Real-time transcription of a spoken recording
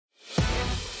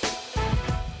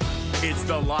It's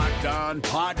the Locked On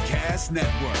Podcast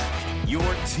Network, your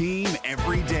team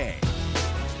every day.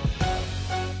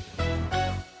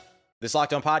 This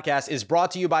Locked On Podcast is brought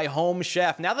to you by Home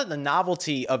Chef. Now that the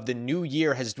novelty of the new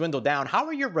year has dwindled down, how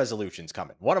are your resolutions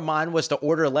coming? One of mine was to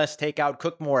order less takeout,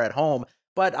 cook more at home,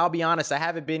 but I'll be honest, I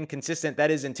haven't been consistent. That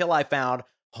is until I found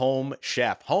Home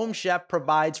Chef. Home Chef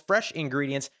provides fresh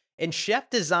ingredients and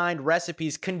chef-designed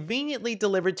recipes conveniently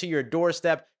delivered to your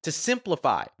doorstep to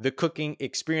simplify the cooking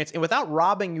experience and without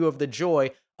robbing you of the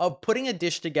joy of putting a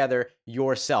dish together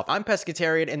yourself. I'm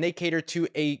pescatarian and they cater to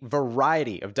a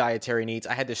variety of dietary needs.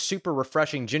 I had this super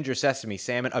refreshing ginger sesame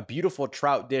salmon, a beautiful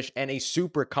trout dish, and a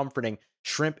super comforting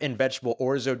shrimp and vegetable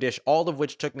orzo dish, all of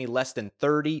which took me less than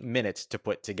 30 minutes to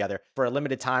put together. For a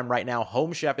limited time right now,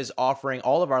 Home Chef is offering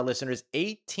all of our listeners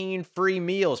 18 free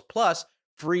meals plus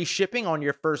free shipping on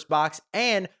your first box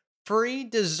and free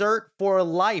dessert for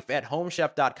life at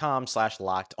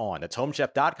homechef.com/lockedon. That's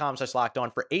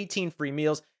homechef.com/lockedon for 18 free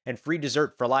meals and free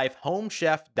dessert for life.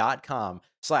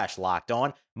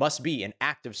 Homechef.com/lockedon. Must be an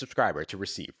active subscriber to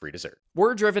receive free dessert.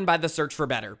 We're driven by the search for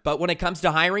better, but when it comes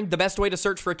to hiring, the best way to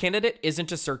search for a candidate isn't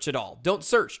to search at all. Don't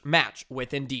search, match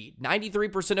with Indeed.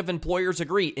 93% of employers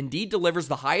agree Indeed delivers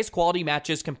the highest quality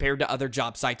matches compared to other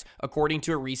job sites, according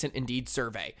to a recent Indeed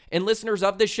survey. And listeners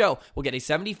of this show will get a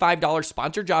 $75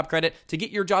 sponsored job credit to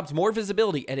get your jobs more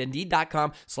visibility at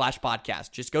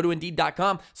Indeed.com/podcast. Just go to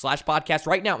Indeed.com/podcast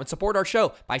right now and support our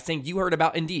show by saying you heard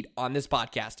about Indeed on this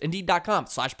podcast.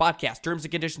 Indeed.com/podcast. Terms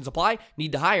and conditions apply.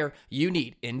 Need to hire? You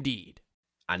need Indeed.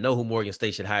 I know who Morgan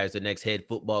State should hire as the next head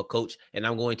football coach, and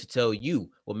I'm going to tell you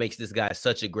what makes this guy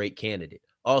such a great candidate.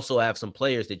 Also, I have some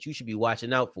players that you should be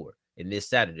watching out for in this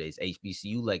Saturday's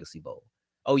HBCU Legacy Bowl.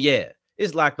 Oh yeah,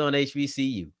 it's Locked On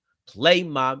HBCU. Play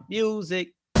my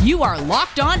music. You are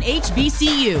Locked On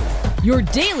HBCU, your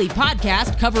daily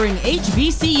podcast covering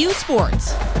HBCU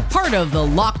sports. Part of the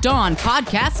Locked On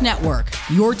Podcast Network,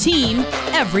 your team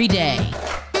every day.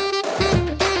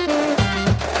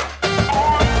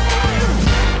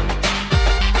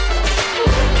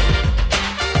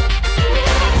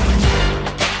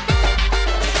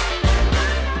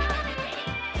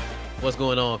 What's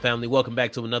going on, family? Welcome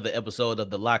back to another episode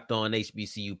of the Locked On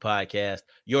HBCU podcast,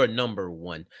 your number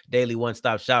one daily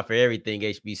one-stop shop for everything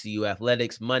HBCU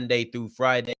athletics, Monday through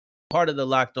Friday, part of the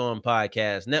Locked On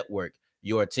Podcast Network,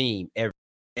 your team every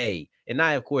day. And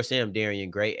I, of course, am Darian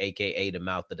Gray, a.k.a. the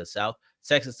Mouth of the South,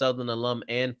 Texas Southern alum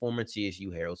and former TSU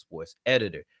Herald Sports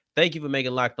editor. Thank you for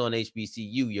making Locked On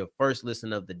HBCU your first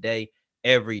listen of the day,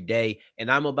 every day.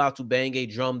 And I'm about to bang a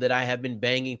drum that I have been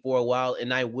banging for a while,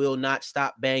 and I will not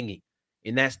stop banging.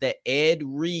 And that's that Ed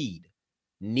Reed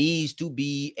needs to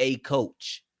be a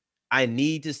coach. I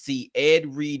need to see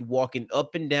Ed Reed walking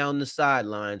up and down the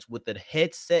sidelines with a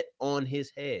headset on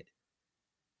his head.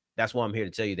 That's why I'm here to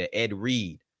tell you that Ed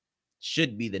Reed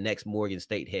should be the next Morgan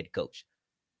State head coach.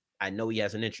 I know he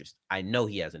has an interest.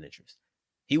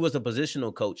 He was a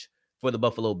positional coach for the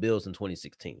Buffalo Bills in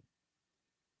 2016.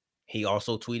 He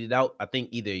also tweeted out, I think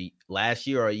either last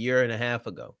year or a year and a half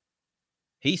ago,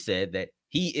 he said that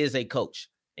he is a coach.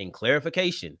 In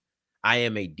clarification, I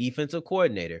am a defensive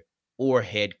coordinator or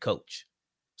head coach.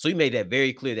 So he made that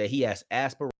very clear that he has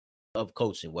aspirations of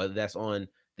coaching, whether that's on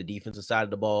the defensive side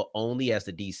of the ball only as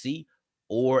the DC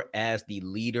or as the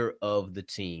leader of the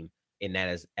team, and that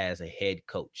is as a head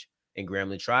coach. And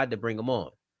Grambling tried to bring him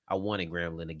on. I wanted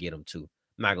Grambling to get him too.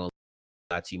 I'm not going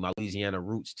to lie to you. My Louisiana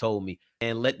roots told me,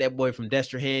 and let that boy from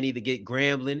Destrehan either get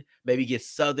Grambling, maybe get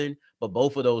Southern, but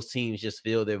both of those teams just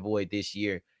filled their void this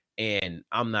year. And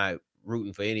I'm not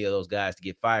rooting for any of those guys to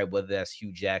get fired, whether that's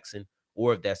Hugh Jackson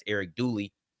or if that's Eric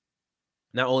Dooley.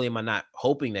 Not only am I not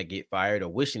hoping they get fired or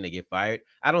wishing they get fired,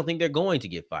 I don't think they're going to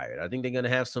get fired. I think they're going to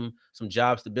have some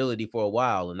job stability for a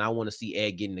while, and I want to see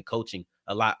Ed get into coaching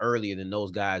a lot earlier than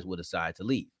those guys will decide to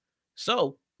leave.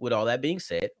 So, with all that being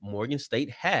said, Morgan State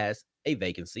has a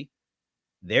vacancy.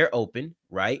 They're open,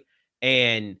 right?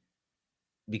 And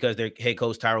because their head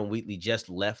coach Tyrone Wheatley just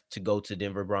left to go to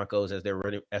Denver Broncos as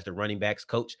the running backs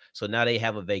coach, so now they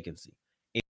have a vacancy.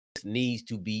 It needs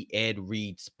to be Ed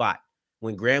Reed's spot.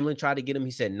 When Grambling tried to get him,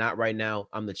 he said, "Not right now.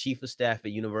 I'm the chief of staff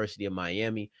at University of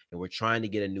Miami, and we're trying to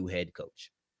get a new head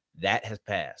coach." That has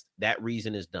passed. That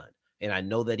reason is done, and I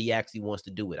know that he actually wants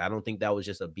to do it. I don't think that was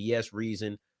just a BS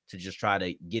reason to just try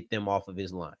to get them off of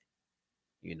his line.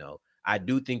 You know, I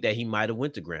do think that he might have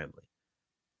went to Grambling,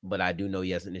 but I do know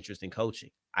he has an interest in coaching.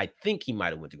 I think he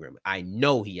might have went to Grambling. I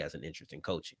know he has an interest in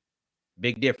coaching.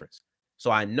 Big difference.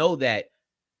 So I know that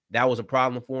was a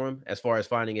problem for him as far as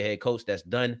finding a head coach. That's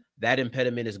done. That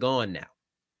impediment is gone now.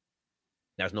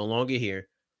 That's no longer here.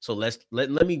 So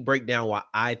let me break down why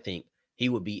I think he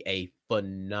would be a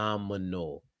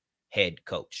phenomenal head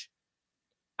coach.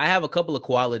 I have a couple of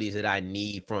qualities that I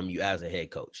need from you as a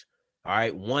head coach. All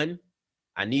right. One,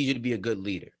 I need you to be a good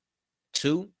leader.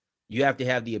 Two, you have to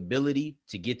have the ability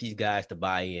to get these guys to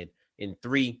buy in. And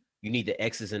three, you need the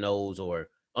X's and O's or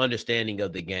understanding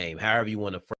of the game, however you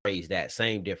want to phrase that.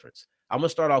 Same difference. I'm going to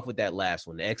start off with that last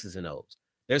one, the X's and O's.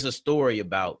 There's a story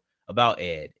about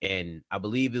Ed, and I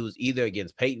believe it was either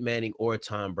against Peyton Manning or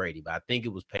Tom Brady, but I think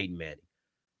it was Peyton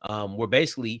Manning, where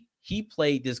basically he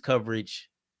played this coverage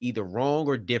either wrong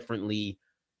or differently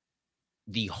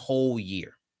the whole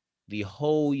year. The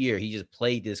whole year, he just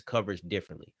played this coverage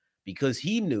differently because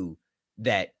he knew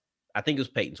that, I think it was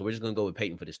Peyton, so we're just going to go with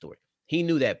Peyton for this story. He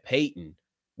knew that Peyton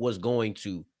was going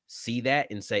to see that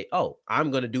and say, oh,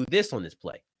 I'm going to do this on this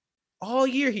play. All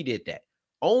year he did that.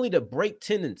 Only to break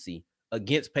tendency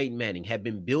against Peyton Manning, had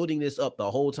been building this up the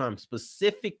whole time,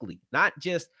 specifically, not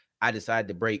just I decided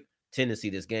to break tendency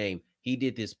this game. He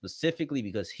did this specifically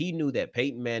because he knew that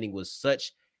Peyton Manning was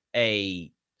such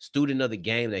a student of the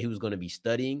game that he was going to be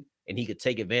studying, and he could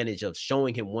take advantage of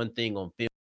showing him one thing on film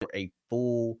for a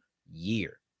full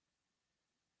year.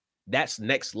 That's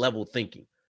next level thinking.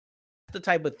 That's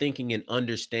the type of thinking and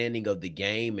understanding of the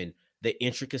game and the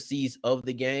intricacies of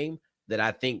the game that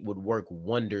I think would work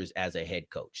wonders as a head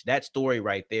coach. That story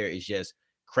right there is just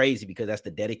crazy because that's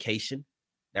the dedication.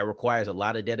 That requires a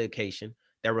lot of dedication.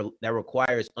 That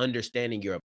requires understanding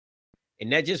your,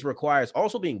 and that just requires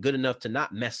also being good enough to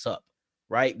not mess up,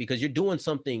 right? Because you're doing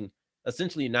something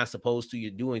essentially you're not supposed to.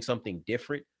 You're doing something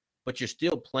different, but you're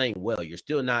still playing well. You're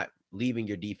still not leaving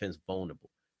your defense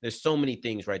vulnerable. There's so many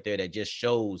things right there that just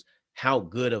shows how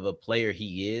good of a player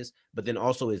he is, but then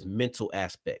also his mental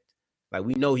aspect. Like,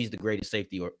 we know he's the greatest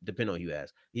safety, or depending on who you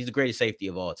ask, he's the greatest safety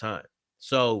of all time.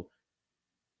 So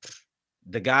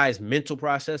the guy's mental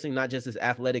processing, not just his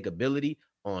athletic ability,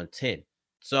 on 10.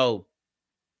 So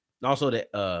also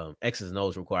the X's and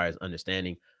O's requires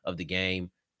understanding of the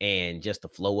game and just the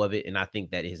flow of it. And I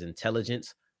think that his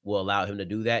intelligence will allow him to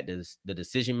do that. The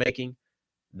decision making,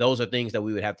 those are things that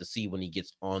we would have to see when he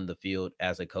gets on the field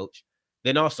as a coach.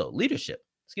 Then also leadership.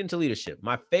 Let's get into leadership.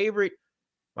 My favorite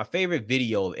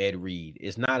video of Ed Reed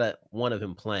is not one of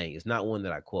him playing. It's not one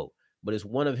that I quote, but it's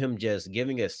one of him just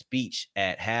giving a speech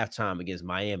at halftime against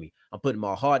Miami. I'm putting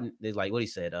my heart in. It's like what he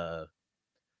said.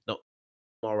 No,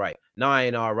 all right. No, I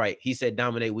ain't all right. He said,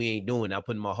 dominate, we ain't doing it. I'm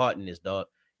putting my heart in this, dog.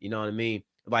 You know what I mean?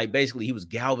 Like, basically, he was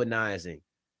galvanizing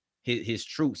his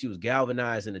troops. He was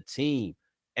galvanizing the team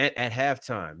at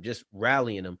halftime, just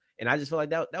rallying them. And I just feel like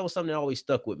that was something that always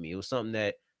stuck with me. It was something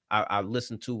that I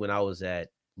listened to when I was at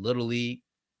Little League.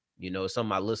 You know,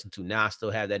 something I listen to now. I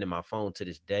still have that in my phone to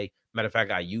this day. Matter of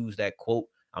fact, I use that quote,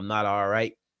 I'm not all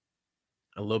right,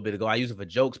 a little bit ago. I use it for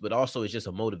jokes, but also it's just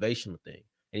a motivational thing.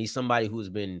 And he's somebody who's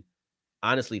been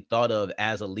honestly thought of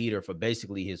as a leader for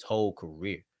basically his whole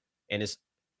career. And it's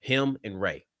him and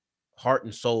Ray, heart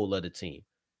and soul of the team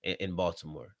in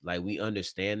Baltimore. Like, we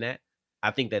understand that.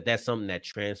 I think that that's something that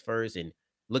transfers. And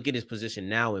look at his position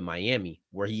now in Miami,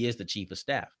 where he is the chief of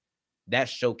staff. That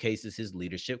showcases his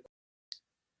leadership.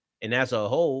 And as a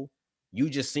whole, you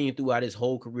just seen throughout his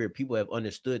whole career, people have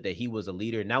understood that he was a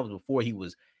leader. And that was before he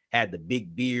had the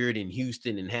big beard in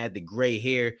Houston and had the gray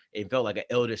hair and felt like an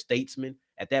elder statesman.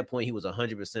 At that point, he was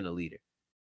 100% a leader.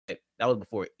 That was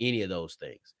before any of those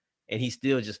things. And he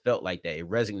still just felt like that. It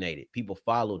resonated. People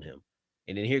followed him.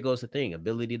 And then here goes the thing,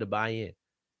 ability to buy in.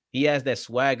 He has that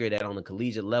swagger that on the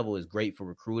collegiate level is great for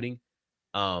recruiting.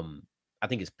 I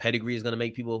think his pedigree is going to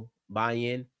make people buy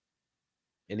in.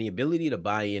 And the ability to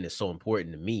buy in is so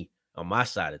important to me on my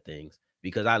side of things,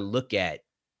 because I look at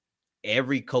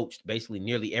every coach, basically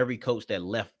nearly every coach that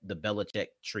left the Belichick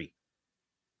tree.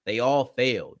 They all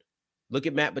failed. Look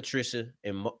at Matt Patricia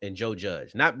and Joe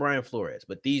Judge. Not Brian Flores,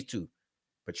 but these two,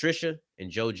 Patricia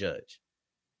and Joe Judge.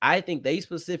 I think they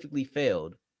specifically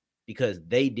failed because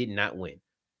they did not win.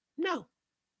 No.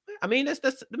 I mean,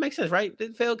 that makes sense, right? They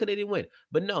failed because they didn't win.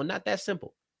 But no, not that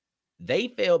simple. They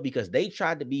failed because they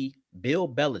tried to be Bill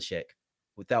Belichick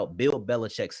without Bill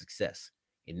Belichick's success.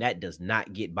 And that does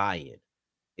not get buy-in.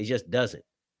 It just doesn't.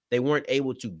 They weren't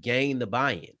able to gain the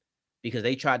buy-in because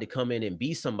they tried to come in and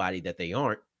be somebody that they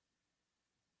aren't.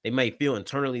 They may feel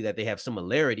internally that they have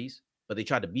similarities, but they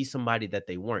tried to be somebody that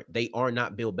they weren't. They are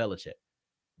not Bill Belichick.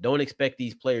 Don't expect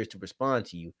these players to respond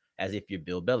to you as if you're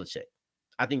Bill Belichick.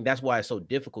 I think that's why it's so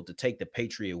difficult to take the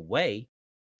Patriot way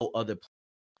other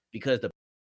because the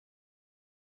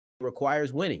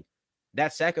requires winning.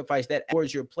 That sacrifice, that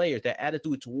towards your players, that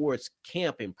attitude towards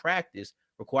camp and practice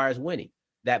requires winning.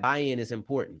 That buy-in is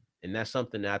important. And that's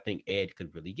something that I think Ed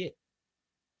could really get.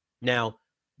 Now,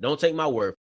 don't take my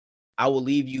word. I will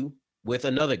leave you with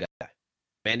another guy.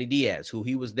 Manny Diaz, who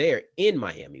he was there in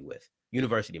Miami with,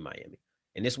 University of Miami.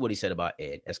 And this is what he said about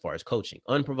Ed as far as coaching,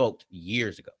 unprovoked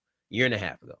years ago, year and a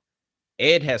half ago.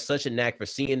 Ed has such a knack for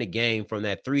seeing the game from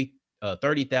that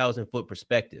 30,000-foot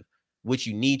perspective, which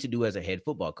you need to do as a head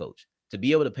football coach. To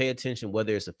be able to pay attention,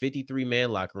 whether it's a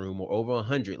 53-man locker room or over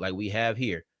 100 like we have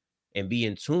here, and be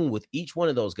in tune with each one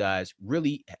of those guys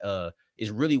really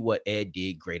is really what Ed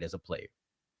did great as a player.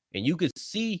 And you could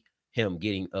see him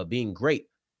being great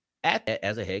at that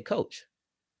as a head coach.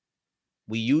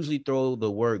 We usually throw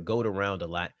the word GOAT around a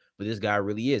lot, but this guy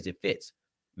really is. It fits.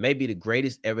 Maybe the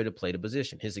greatest ever to play the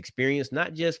position. His experience,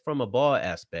 not just from a ball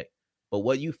aspect, but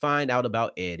what you find out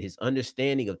about Ed, his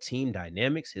understanding of team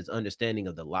dynamics, his understanding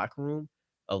of the locker room,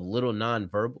 of little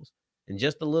nonverbals, and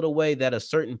just the little way that a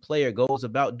certain player goes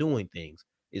about doing things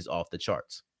is off the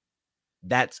charts.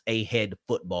 That's a head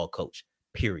football coach,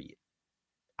 period.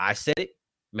 I said it.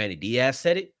 Manny Diaz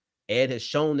said it. Ed has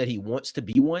shown that he wants to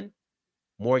be one.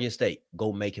 Morgan State,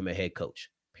 go make him a head coach,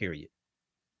 period.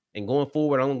 And going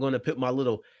forward, I'm going to put my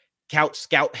little couch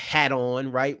scout hat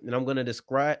on, right? And I'm going to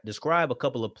describe a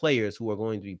couple of players who are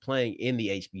going to be playing in the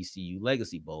HBCU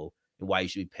Legacy Bowl and why you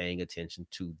should be paying attention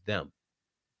to them.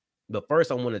 But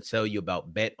first, I want to tell you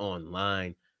about Bet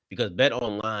Online, because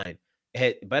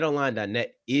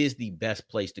betonline.net is the best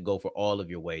place to go for all of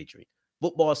your wagering.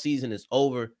 Football season is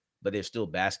over, but there's still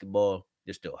basketball,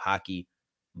 there's still hockey,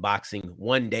 boxing.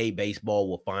 One day baseball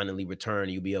will finally return.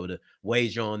 You'll be able to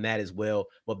wager on that as well.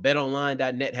 But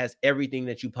betonline.net has everything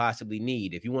that you possibly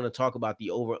need. If you want to talk about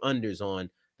the over-unders on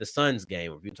the Suns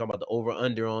game, or if you talk about the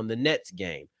over-under on the Nets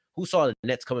game, who saw the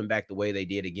Nets coming back the way they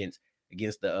did against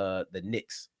the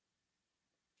Knicks?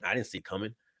 I didn't see it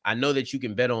coming. I know that you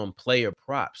can bet on player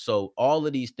props. So all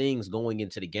of these things going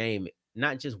into the game,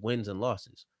 not just wins and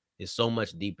losses, is so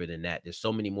much deeper than that. There's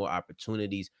so many more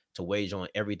opportunities to wager on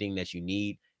everything that you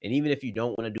need. And even if you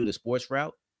don't want to do the sports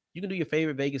route, you can do your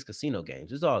favorite Vegas casino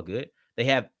games. It's all good. They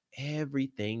have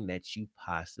everything that you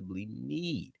possibly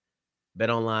need.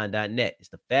 BetOnline.net is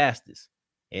the fastest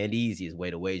and easiest way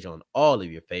to wager on all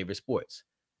of your favorite sports.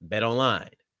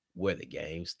 BetOnline, where the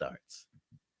game starts.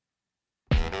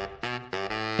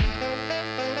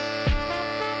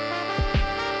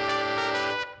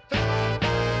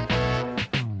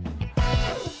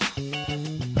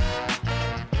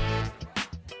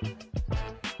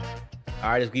 All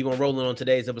right, let's keep on rolling on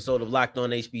today's episode of Locked On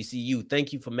HBCU.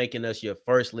 Thank you for making us your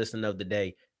first listen of the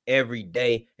day every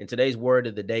day. And today's word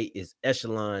of the day is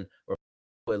echelon, or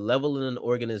a level in an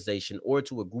organization or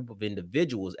to a group of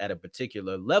individuals at a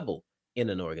particular level in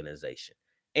an organization.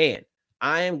 And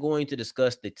I am going to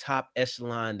discuss the top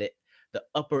echelon, the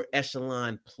upper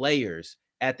echelon players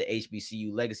at the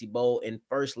HBCU Legacy Bowl. And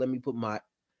first, let me put my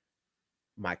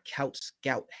couch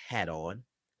scout hat on.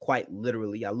 Quite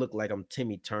literally, I look like I'm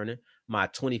Timmy Turner. My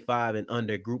 25 and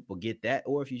under group will get that.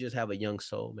 Or if you just have a young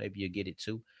soul, maybe you'll get it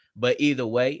too. But either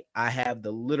way, I have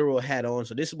the literal hat on.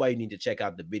 So this is why you need to check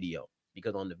out the video.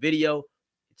 Because on the video,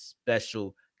 it's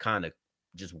special, kind of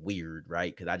just weird,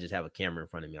 right? Because I just have a camera in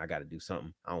front of me. I got to do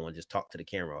something. I don't want to just talk to the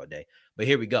camera all day. But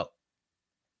here we go.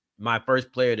 My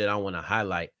first player that I want to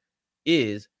highlight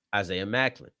is Isaiah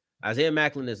Macklin. Isaiah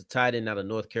Macklin is a tight end out of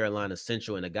North Carolina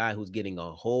Central and a guy who's getting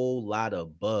a whole lot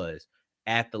of buzz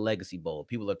at the Legacy Bowl.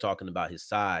 People are talking about his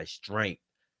size, strength,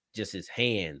 just his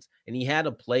hands. And he had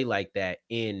a play like that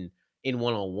in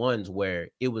one-on-ones where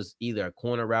it was either a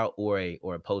corner route or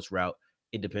a post route.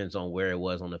 It depends on where it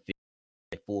was on the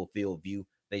field, full field view.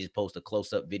 They just post a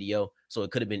close-up video. So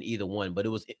it could have been either one, but it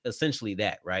was essentially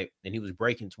that, right? And he was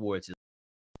breaking towards his,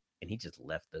 and he just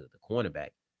left the cornerback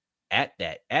at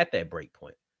that break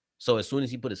point. So as soon as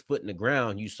he put his foot in the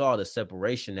ground, you saw the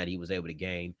separation that he was able to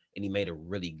gain, and he made a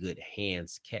really good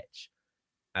hands catch.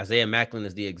 Isaiah Macklin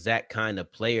is the exact kind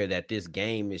of player that this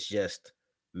game is just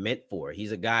meant for.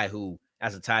 He's a guy who,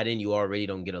 as a tight end, you already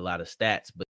don't get a lot of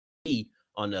stats. But he,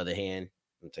 on the other hand,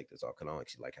 let me take this off because I don't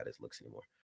actually like how this looks anymore.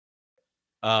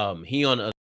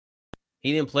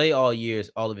 He didn't play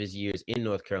all of his years in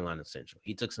North Carolina Central.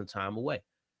 He took some time away.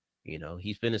 You know,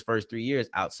 he spent his first 3 years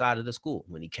outside of the school.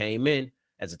 When he came in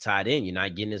as a tight end, you're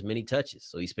not getting as many touches.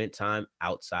 So he spent time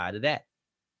outside of that.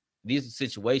 These are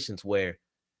situations where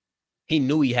he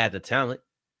knew he had the talent.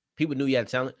 People knew he had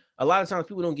talent. A lot of times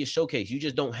people don't get showcased. You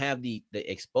just don't have the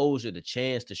exposure, the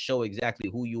chance to show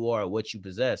exactly who you are, what you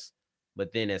possess.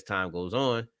 But then as time goes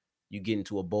on, you get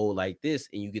into a bowl like this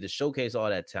and you get to showcase all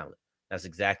that talent. That's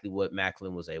exactly what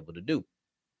Macklin was able to do.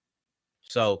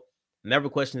 So never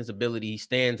question his ability. He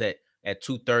stands at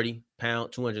 230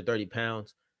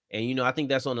 pounds. And, you know, I think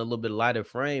that's on a little bit lighter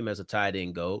frame as a tight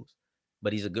end goes,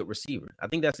 but he's a good receiver. I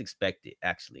think that's expected,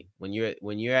 actually. When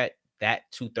you're at that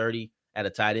 230, at a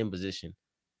tight end position,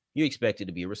 you expect it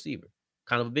to be a receiver,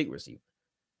 kind of a big receiver.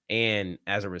 And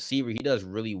as a receiver, he does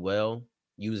really well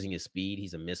using his speed.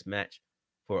 He's a mismatch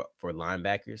for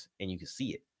linebackers, and you can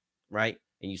see it, right?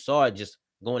 And you saw it just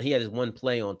going. He had his one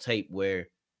play on tape where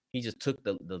he just took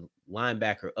the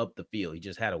linebacker up the field. He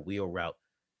just had a wheel route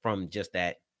from just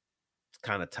that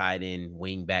kind of tight end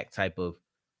wing back type of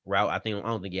route. I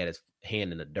don't think he had his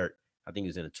hand in the dirt. I think he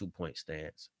was in a 2-point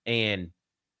stance, and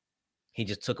he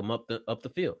just took him up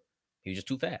the field. He was just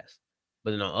too fast.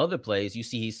 But in on other plays, you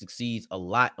see he succeeds a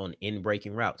lot on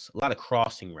in-breaking routes, a lot of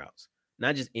crossing routes,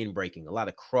 not just in-breaking, a lot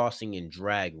of crossing and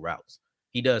drag routes.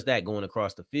 He does that going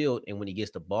across the field, and when he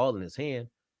gets the ball in his hand,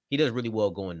 he does really well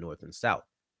going north and south.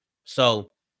 So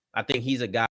I think he's a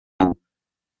guy who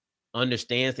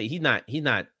understands that he's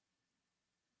not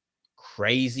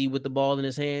crazy with the ball in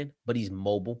his hand, but he's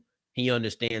mobile. He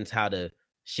understands how to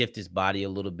shift his body a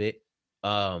little bit.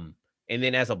 And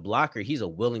then as a blocker, he's a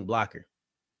willing blocker.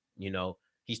 You know,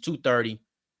 he's 230,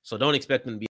 so don't expect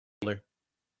him to be a mauler.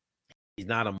 He's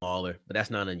not a mauler, but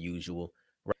that's not unusual.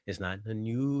 Right? It's not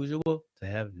unusual to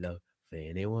have love for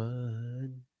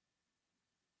anyone.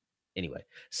 Anyway,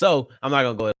 so I'm not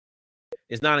going to go.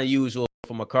 It's not unusual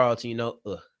for McCarlton,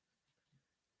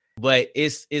 but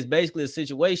it's basically a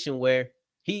situation where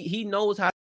he knows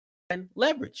how to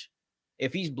leverage.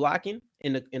 If he's blocking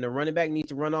and the running back needs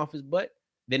to run off his butt,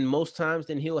 then most times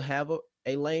he'll have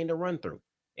a lane to run through.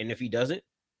 And if he doesn't,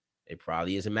 it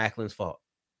probably isn't Macklin's fault.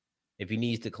 If he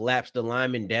needs to collapse the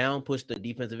lineman down, push the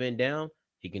defensive end down,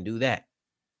 he can do that.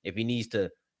 If he needs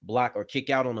to block or kick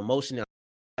out on a motion,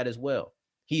 that as well.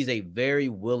 He's a very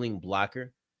willing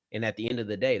blocker. And at the end of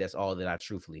the day, that's all that I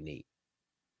truthfully need.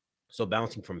 So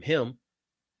bouncing from him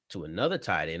to another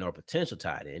tight end or potential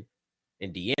tight end,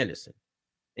 and D. Anderson.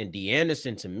 And D.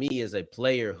 Anderson, to me, is a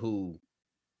player who,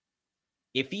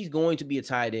 if he's going to be a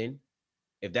tight end,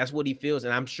 if that's what he feels,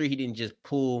 and I'm sure he didn't just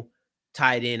pull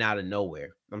tight end out of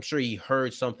nowhere. I'm sure he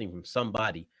heard something from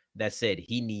somebody that said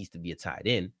he needs to be a tight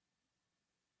end.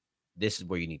 This is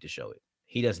where you need to show it.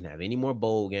 He doesn't have any more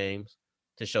bowl games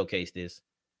to showcase this.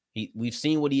 We've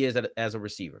seen what he is as a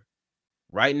receiver.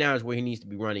 Right now is where he needs to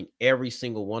be running every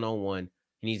single one-on-one.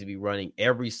 He needs to be running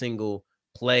every single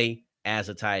play as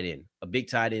a tight end, a big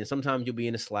tight end. Sometimes you'll be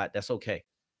in the slot. That's okay.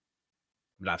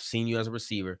 But I've seen you as a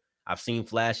receiver. I've seen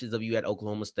flashes of you at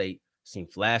Oklahoma State. I've seen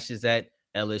flashes at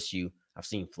LSU. I've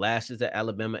seen flashes at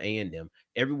Alabama A&M.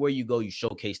 Everywhere you go, you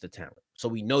showcase the talent. So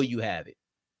we know you have it.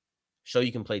 Show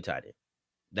you can play tight end.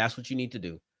 That's what you need to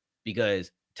do,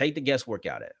 because take the guesswork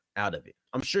out of it.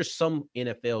 I'm sure some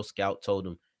NFL scout told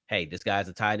him, hey, this guy's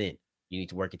a tight end. You need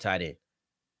to work your tight end.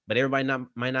 But everybody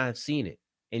might not have seen it.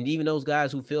 And even those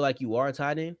guys who feel like you are a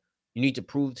tight end, you need to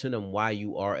prove to them why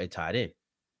you are a tight end.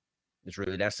 It's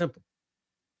really that simple.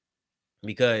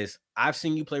 Because I've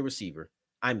seen you play receiver.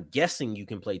 I'm guessing you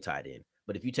can play tight end.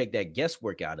 But if you take that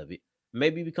guesswork out of it,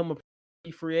 maybe become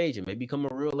a free agent, maybe become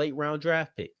a real late round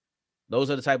draft pick. Those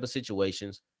are the type of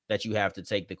situations that you have to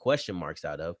take the question marks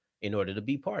out of in order to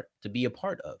be a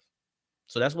part of.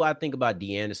 So that's why I think about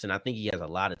D. Anderson. I think he has a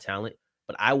lot of talent,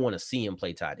 but I want to see him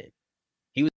play tight end.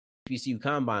 He was HBCU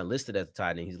Combine listed as a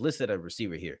tight end. He's listed as a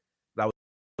receiver here. But I was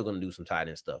still going to do some tight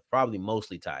end stuff, probably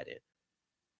mostly tight end.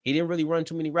 He didn't really run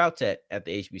too many routes at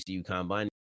the HBCU Combine,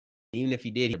 even if he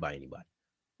did hit by anybody.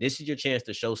 This is your chance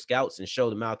to show scouts and show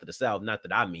the mouth of the South. Not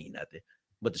that I mean nothing,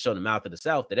 but to show the mouth of the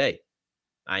South that, hey,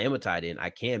 I am a tight end. I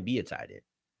can be a tight end.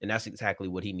 And that's exactly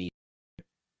what he needs.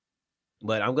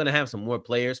 But I'm going to have some more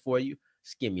players for you.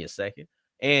 Just give me a second.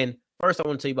 And first, I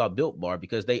want to tell you about Built Bar,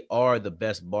 because they are the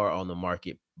best bar on the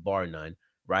market, bar none,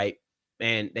 right?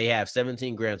 And they have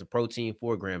 17 grams of protein,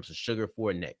 4 grams of sugar,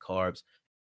 4 net carbs,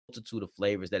 a multitude of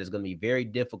flavors that is going to be very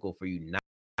difficult for you not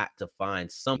to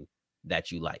find something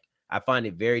that you like. I find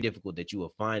it very difficult that you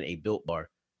will find a Built Bar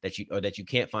that you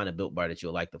can't find a Built Bar that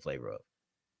you'll like the flavor of.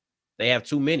 They have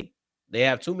too many. They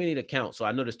have too many to count. So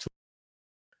I know there's too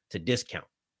to discount.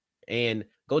 And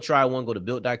go try one. Go to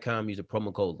built.com. Use the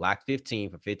promo code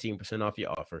LOCK15 for 15% off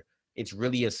your offer. It's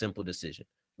really a simple decision.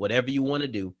 Whatever you want to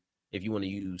do, if you want to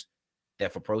use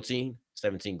that for protein,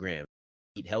 17 grams.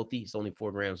 Eat healthy, it's only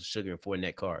 4 grams of sugar and 4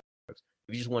 net carbs. If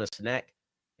you just want a snack,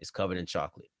 it's covered in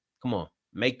chocolate. Come on,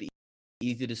 make the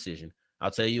easy decision.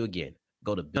 I'll tell you again.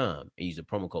 Go to BUM and use the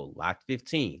promo code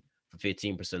LOCK15 for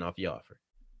 15% off your offer.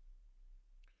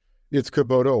 It's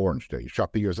Kubota Orange Day.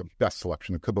 Shop the year's best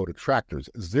selection of Kubota tractors,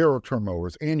 zero-turn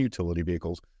mowers, and utility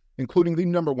vehicles, including the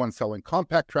 #1 selling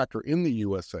compact tractor in the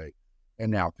USA.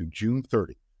 And now through June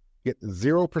 30, get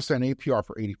 0% APR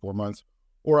for 84 months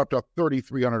or up to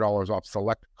 $3,300 off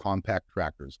select compact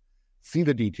tractors. See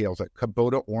the details at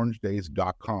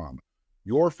KubotaOrangeDays.com.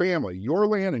 Your family, your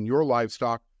land, and your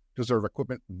livestock deserve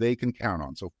equipment they can count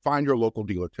on. So find your local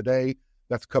dealer today.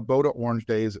 That's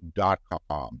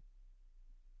KubotaOrangeDays.com.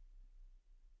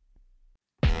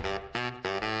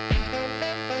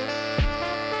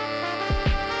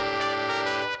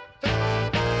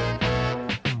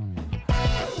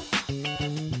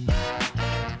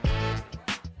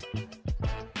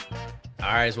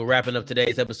 All right, so we're wrapping up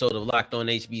today's episode of Locked On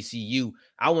HBCU.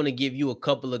 I want to give you a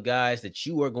couple of guys that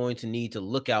you are going to need to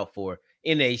look out for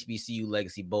in the HBCU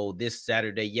Legacy Bowl this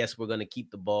Saturday. Yes, we're going to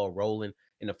keep the ball rolling.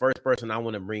 And the first person I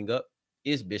want to bring up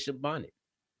is Bishop Bonnet,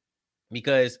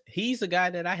 because he's a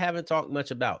guy that I haven't talked much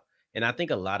about. And I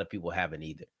think a lot of people haven't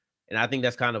either. And I think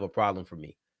that's kind of a problem for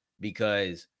me,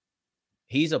 because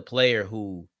he's a player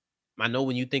who, I know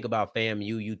when you think about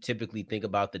FAMU, you typically think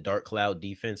about the dark cloud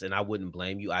defense, and I wouldn't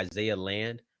blame you. Isaiah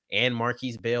Land and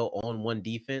Marquise Bell on one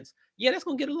defense. Yeah, that's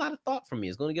going to get a lot of thought from me.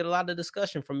 It's going to get a lot of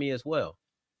discussion from me as well.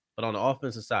 But on the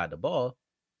offensive side of the ball,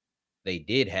 they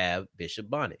did have Bishop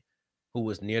Bonnet, who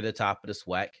was near the top of the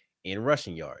SWAC in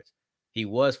rushing yards. He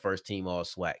was first team all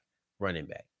SWAC running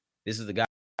back. This is the guy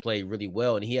who played really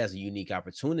well, and he has a unique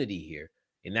opportunity here,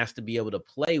 and that's to be able to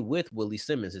play with Willie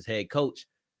Simmons, his head coach,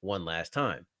 one last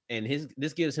time. And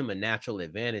this gives him a natural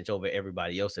advantage over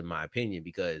everybody else, in my opinion,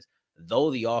 because though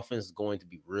the offense is going to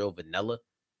be real vanilla,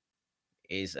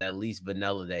 it's at least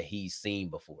vanilla that he's seen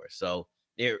before. So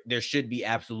there should be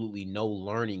absolutely no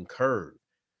learning curve.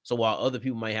 So while other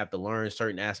people might have to learn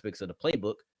certain aspects of the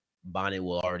playbook, Bonnet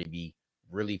will already be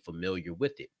really familiar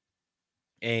with it.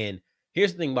 And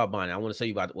here's the thing about Bonnet. I want to tell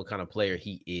you about what kind of player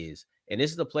he is. And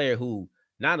this is a player who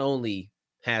not only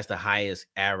has the highest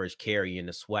average carry in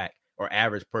the SWAC, or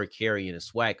average per carry in the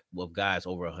SWAC with guys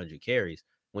over 100 carries.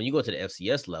 When you go to the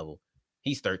FCS level,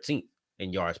 he's 13th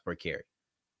in yards per carry,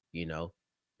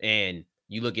 and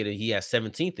you look at it, he has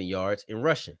 17th in yards in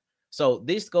rushing. So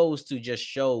this goes to just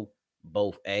show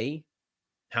both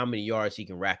how many yards he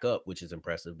can rack up, which is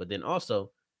impressive, but then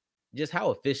also just how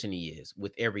efficient he is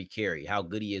with every carry, how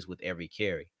good he is with every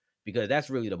carry, because that's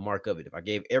really the mark of it. If I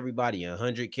gave everybody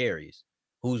 100 carries,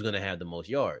 who's going to have the most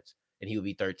yards? And he would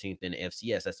be 13th in the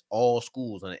FCS. That's all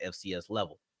schools on the FCS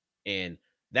level. And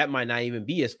that might not even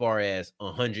be as far as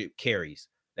 100 carries.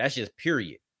 That's just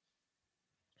period.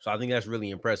 So I think that's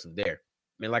really impressive there.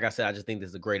 I mean, like I said, I just think this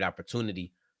is a great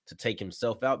opportunity to take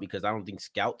himself out, because I don't think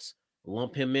scouts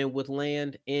lump him in with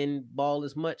Land and Bell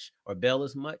as much.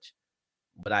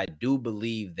 But I do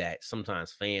believe that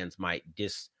sometimes fans might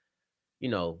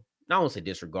I won't say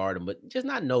disregard him, but just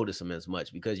not notice him as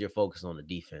much because you're focused on the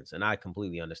defense. And I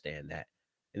completely understand that.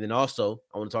 And then also,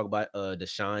 I want to talk about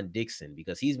Deshaun Dixon,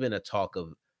 because he's been a talk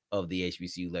of the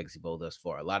HBCU Legacy Bowl thus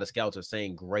far. A lot of scouts are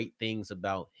saying great things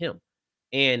about him.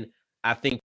 And I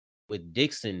think with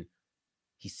Dixon,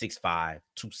 he's 6'5",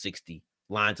 260,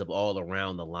 lines up all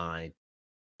around the line.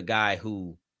 A guy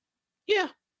who, yeah,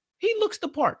 he looks the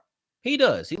part. He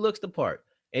does. He looks the part.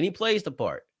 And he plays the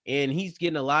part. And he's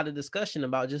getting a lot of discussion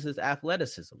about just his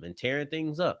athleticism and tearing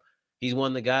things up. He's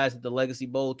one of the guys that the Legacy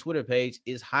Bowl Twitter page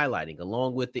is highlighting,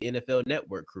 along with the NFL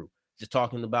Network crew, just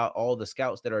talking about all the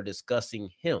scouts that are discussing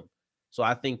him. So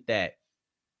I think that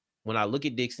when I look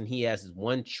at Dixon, he has this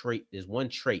one trait. There's one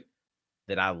trait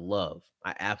that I love.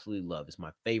 I absolutely love. It's my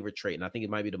favorite trait. And I think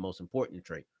it might be the most important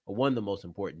trait, or one of the most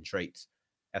important traits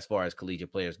as far as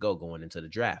collegiate players go going into the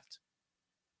draft.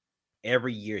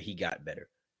 Every year he got better.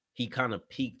 He kind of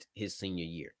peaked his senior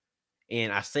year.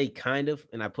 And I say kind of,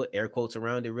 and I put air quotes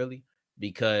around it really,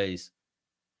 because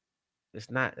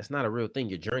it's not a real thing.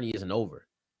 Your journey isn't over.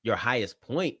 Your highest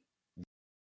point,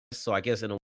 so I guess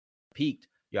in a peaked,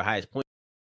 your highest point in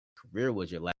your career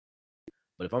was your last.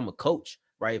 But if I'm a coach,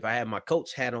 right, if I have my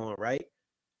coach hat on, right,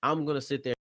 I'm going to sit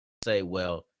there and say,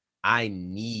 well, I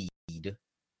need to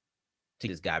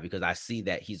this guy because I see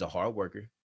that he's a hard worker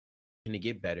and to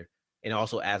get better. And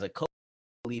also as a coach,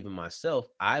 I believe in myself.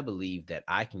 I believe that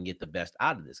I can get the best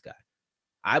out of this guy.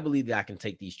 I believe that I can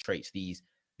take these traits, the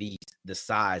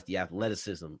size, the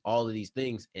athleticism, all of these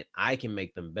things, and I can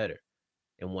make them better.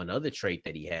 And one other trait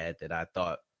that he had that I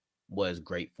thought was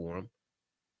great for him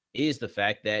is the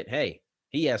fact that, hey,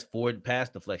 he has 4 pass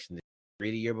deflections the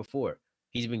year before.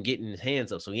 He's been getting his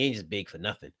hands up, so he ain't just big for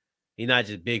nothing. He's not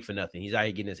just big for nothing. He's out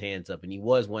here getting his hands up, and he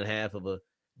was one half of a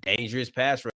dangerous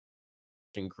pass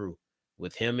rushing crew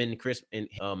with him and Chris and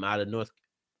out of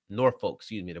Norfolk.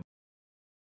 So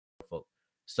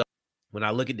when I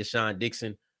look at Deshaun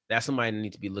Dixon, that's somebody I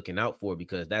need to be looking out for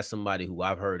because that's somebody who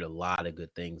I've heard a lot of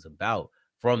good things about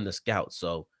from the scouts.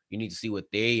 So you need to see what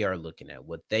they are looking at,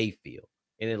 what they feel.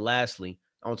 And then lastly,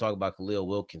 I want to talk about Khalil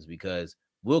Wilkins because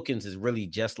Wilkins is really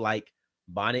just like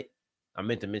Bonnet, I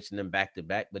meant to mention them back to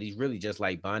back, but he's really just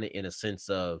like Bonnet in a sense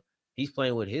of he's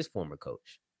playing with his former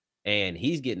coach, and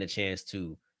he's getting a chance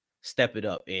to step it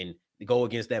up and go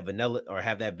against that vanilla or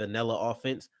have that vanilla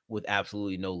offense with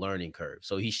absolutely no learning curve.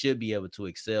 So he should be able to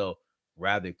excel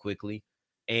rather quickly.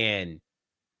 And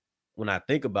when I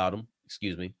think about him,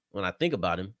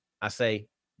 I say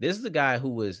this is the guy who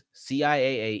was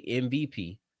CIAA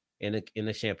MVP in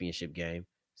a championship game.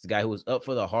 It's the guy who was up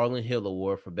for the Harlan Hill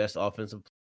Award for best offensive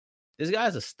player. This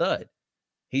guy's a stud.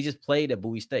 He just played at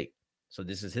Bowie State. So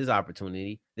this is his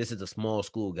opportunity. This is a small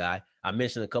school guy. I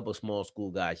mentioned a couple of small school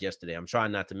guys yesterday. I'm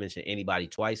trying not to mention anybody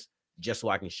twice just so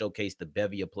I can showcase the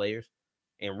bevy of players.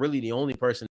 And really the only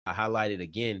person I highlighted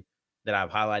again that I've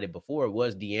highlighted before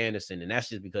was D. Anderson. And that's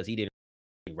just because he didn't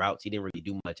run routes. He didn't really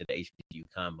do much at the HBCU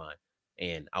Combine.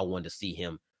 And I wanted to see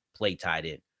him play tight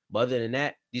end. But other than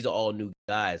that, these are all new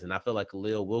guys. And I feel like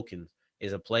Khalil Wilkins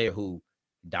is a player who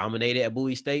dominated at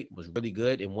Bowie State, was really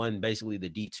good, and won basically the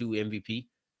D2 MVP,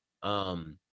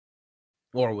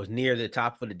 or was near the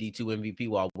top for the D2 MVP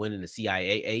while winning the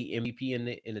CIAA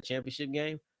MVP in the championship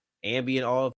game and being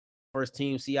all first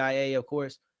team CIA, of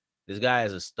course. This guy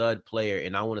is a stud player,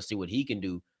 and I want to see what he can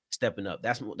do stepping up.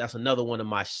 That's another one of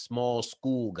my small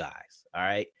school guys. All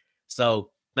right.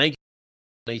 So thank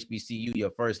you, HBCU,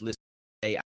 your first list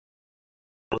today. I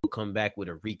will come back with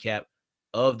a recap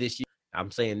of this year. I'm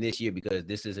saying this year because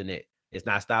this isn't it. It's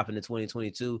not stopping in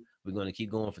 2022. We're going to keep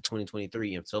going for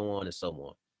 2023 and so on and so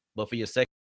on. But for your second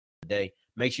day,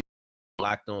 make sure you're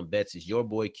Locked On Bets is your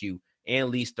boy Q and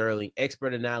Lee Sterling,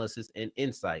 expert analysis and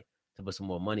insight to put some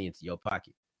more money into your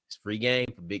pocket. It's free game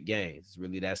for big gains. It's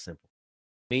really that simple.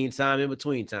 Meantime, in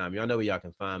between time, y'all know where y'all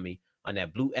can find me on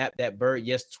that blue app, that bird,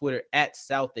 yes, Twitter at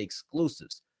South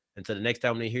Exclusives. Until the next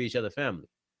time we hear each other, family,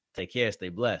 take care, stay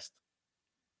blessed.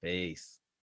 Peace.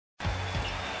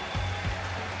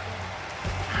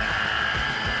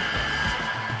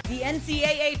 The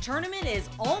NCAA tournament is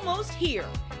almost here,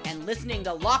 and listening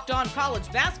to Locked On College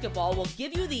Basketball will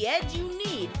give you the edge you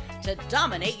need to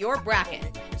dominate your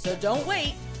bracket. So don't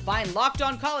wait. Find Locked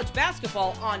On College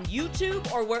Basketball on YouTube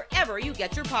or wherever you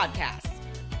get your podcasts.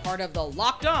 Part of the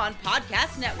Locked On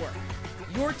Podcast Network.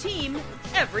 Your team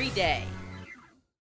every day.